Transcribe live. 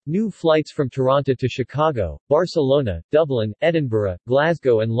New flights from Toronto to Chicago, Barcelona, Dublin, Edinburgh,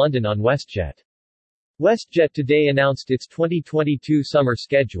 Glasgow and London on WestJet. WestJet today announced its 2022 summer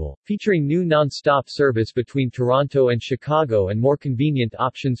schedule, featuring new non-stop service between Toronto and Chicago and more convenient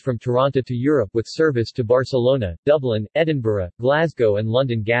options from Toronto to Europe with service to Barcelona, Dublin, Edinburgh, Glasgow and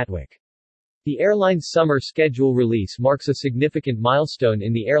London Gatwick. The airline's summer schedule release marks a significant milestone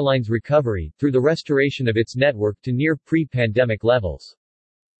in the airline's recovery, through the restoration of its network to near pre-pandemic levels.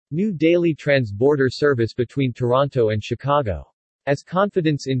 New daily transborder service between Toronto and Chicago. As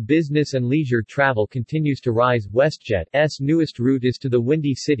confidence in business and leisure travel continues to rise, WestJet's newest route is to the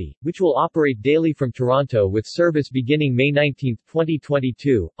Windy City, which will operate daily from Toronto with service beginning May 19,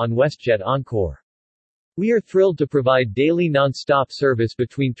 2022, on WestJet Encore. We are thrilled to provide daily non-stop service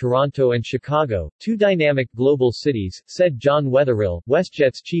between Toronto and Chicago, two dynamic global cities, said John Wetherill,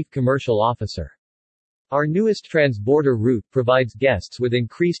 WestJet's chief commercial officer. Our newest transborder route provides guests with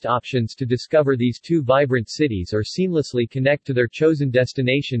increased options to discover these two vibrant cities or seamlessly connect to their chosen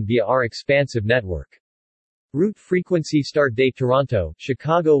destination via our expansive network. Route frequency start date Toronto,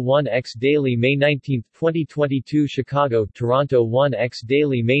 Chicago 1x daily May 19, 2022 Chicago, Toronto 1x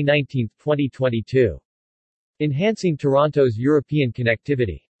daily May 19, 2022. Enhancing Toronto's European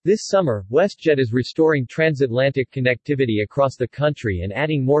connectivity. This summer, WestJet is restoring transatlantic connectivity across the country and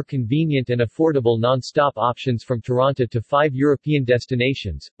adding more convenient and affordable non-stop options from Toronto to 5 European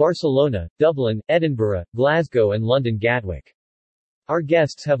destinations, Barcelona, Dublin, Edinburgh, Glasgow and London Gatwick. Our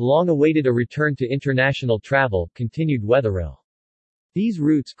guests have long awaited a return to international travel, continued Wetherill. These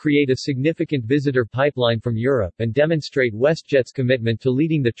routes create a significant visitor pipeline from Europe and demonstrate WestJet's commitment to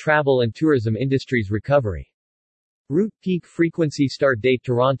leading the travel and tourism industry's recovery. Route peak frequency start date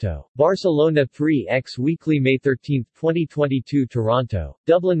Toronto, Barcelona 3x weekly May 13, 2022 Toronto,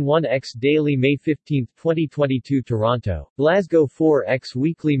 Dublin 1x daily May 15, 2022 Toronto, Glasgow 4x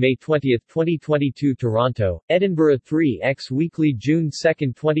weekly May 20, 2022 Toronto, Edinburgh 3x weekly June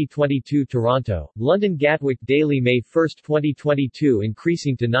 2, 2022 Toronto, London Gatwick daily May 1, 2022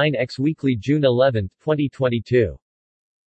 increasing to 9x weekly June 11, 2022.